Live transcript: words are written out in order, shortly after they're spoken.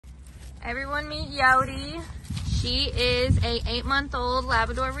Everyone meet Yodi. She is a 8-month-old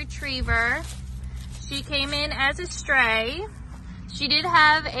Labrador Retriever. She came in as a stray. She did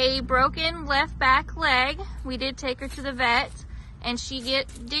have a broken left back leg. We did take her to the vet, and she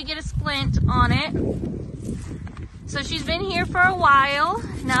did get a splint on it. So she's been here for a while.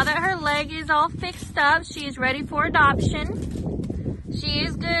 Now that her leg is all fixed up, she is ready for adoption. She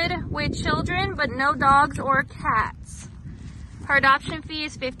is good with children, but no dogs or cats. Her adoption fee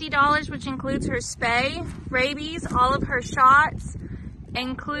is $50, which includes her spay, rabies, all of her shots,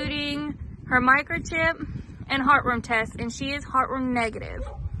 including her microchip and heartworm test, and she is heartworm negative.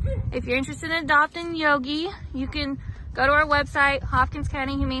 If you're interested in adopting Yogi, you can go to our website,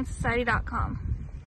 hopkinscountyhumanesociety.com.